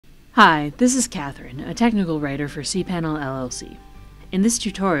Hi, this is Catherine, a technical writer for Cpanel LLC. In this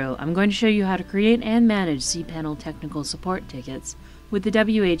tutorial, I'm going to show you how to create and manage Cpanel technical support tickets with the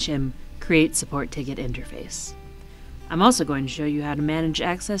WHM Create Support Ticket interface. I'm also going to show you how to manage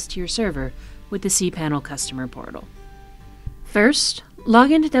access to your server with the Cpanel customer portal. First, log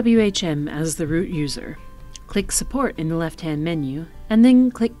into WHM as the root user. Click Support in the left-hand menu, and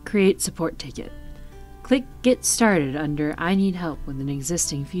then click Create Support Ticket. Click Get Started under I Need Help with an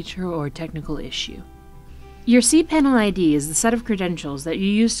existing feature or technical issue. Your Cpanel ID is the set of credentials that you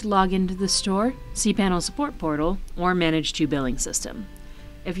use to log into the store, Cpanel support portal, or Manage to billing system.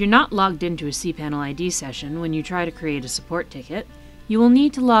 If you're not logged into a Cpanel ID session when you try to create a support ticket, you will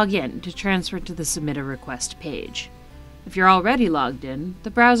need to log in to transfer to the Submit a Request page. If you're already logged in,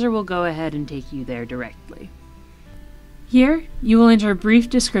 the browser will go ahead and take you there directly. Here, you will enter a brief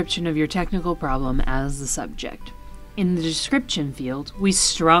description of your technical problem as the subject. In the description field, we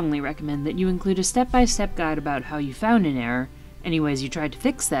strongly recommend that you include a step-by-step guide about how you found an error, any ways you tried to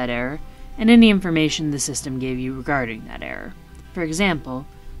fix that error, and any information the system gave you regarding that error. For example,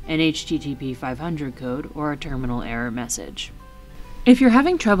 an HTTP 500 code or a terminal error message. If you're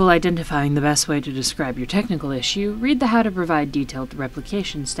having trouble identifying the best way to describe your technical issue, read the How to Provide Detailed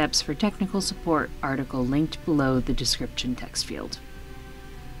Replication Steps for Technical Support article linked below the description text field.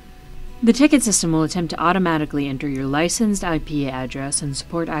 The ticket system will attempt to automatically enter your licensed IP address and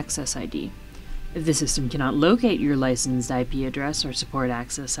support access ID. If the system cannot locate your licensed IP address or support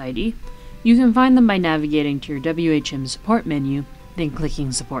access ID, you can find them by navigating to your WHM support menu, then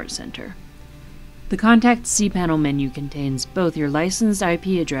clicking Support Center. The Contact Cpanel menu contains both your licensed IP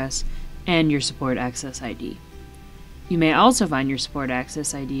address and your support access ID. You may also find your support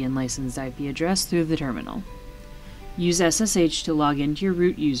access ID and licensed IP address through the terminal. Use SSH to log into your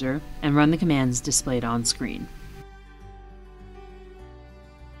root user and run the commands displayed on screen.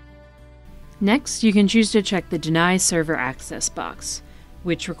 Next, you can choose to check the Deny Server Access box,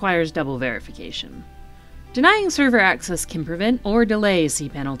 which requires double verification. Denying server access can prevent or delay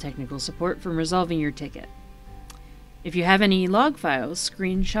Cpanel technical support from resolving your ticket. If you have any log files,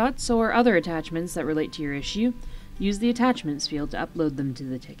 screenshots, or other attachments that relate to your issue, use the Attachments field to upload them to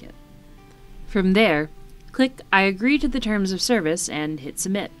the ticket. From there, click I agree to the terms of service and hit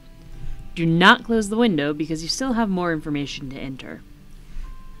Submit. Do not close the window because you still have more information to enter.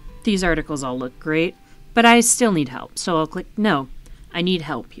 These articles all look great, but I still need help, so I'll click No, I need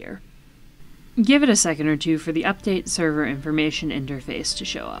help here. Give it a second or two for the Update Server Information interface to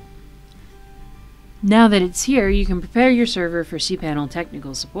show up. Now that it's here, you can prepare your server for Cpanel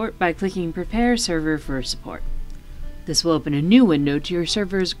technical support by clicking Prepare Server for Support. This will open a new window to your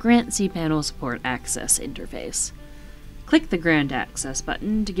server's Grant Cpanel Support Access interface. Click the Grant Access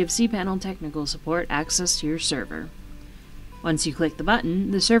button to give Cpanel technical support access to your server. Once you click the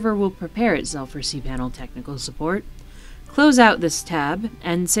button, the server will prepare itself for Cpanel technical support, close out this tab,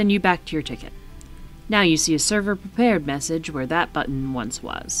 and send you back to your ticket. Now you see a server prepared message where that button once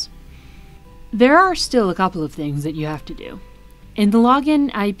was. There are still a couple of things that you have to do. In the Login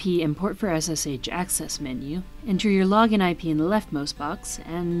IP and Port for SSH Access menu, enter your login IP in the leftmost box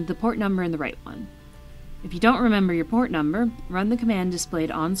and the port number in the right one. If you don't remember your port number, run the command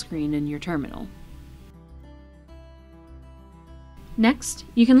displayed on screen in your terminal. Next,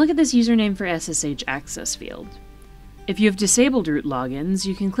 you can look at this username for SSH Access field. If you have disabled root logins,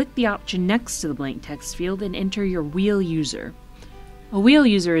 you can click the option next to the blank text field and enter your wheel user. A wheel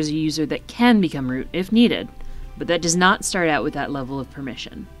user is a user that can become root if needed, but that does not start out with that level of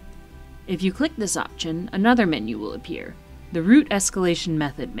permission. If you click this option, another menu will appear, the Root Escalation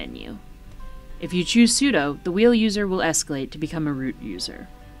Method menu. If you choose sudo, the wheel user will escalate to become a root user.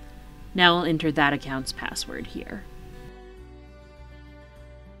 Now I'll enter that account's password here.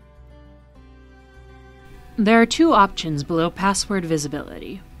 There are two options below password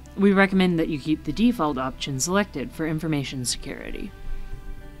visibility. We recommend that you keep the default option selected for information security.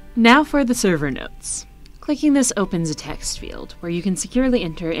 Now for the server notes. Clicking this opens a text field, where you can securely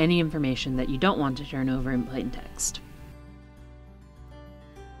enter any information that you don't want to turn over in plain text.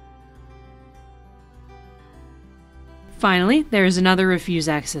 Finally, there is another Refuse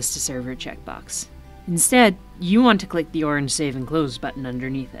Access to Server checkbox. Instead, you want to click the orange Save and Close button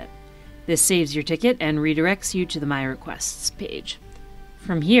underneath it. This saves your ticket and redirects you to the My Requests page.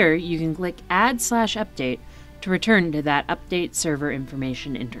 From here, you can click Add/Update to return to that Update Server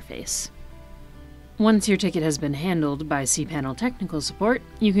Information interface. Once your ticket has been handled by Cpanel technical support,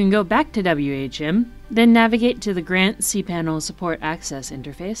 you can go back to WHM, then navigate to the Grant Cpanel Support Access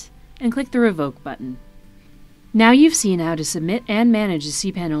interface, and click the Revoke button. Now you've seen how to submit and manage a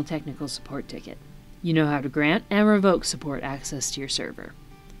Cpanel technical support ticket. You know how to grant and revoke support access to your server.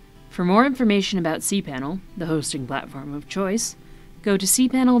 For more information about Cpanel, the hosting platform of choice, go to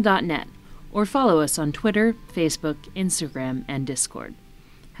cpanel.net or follow us on Twitter, Facebook, Instagram, and Discord.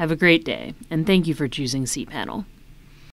 Have a great day, and thank you for choosing Cpanel.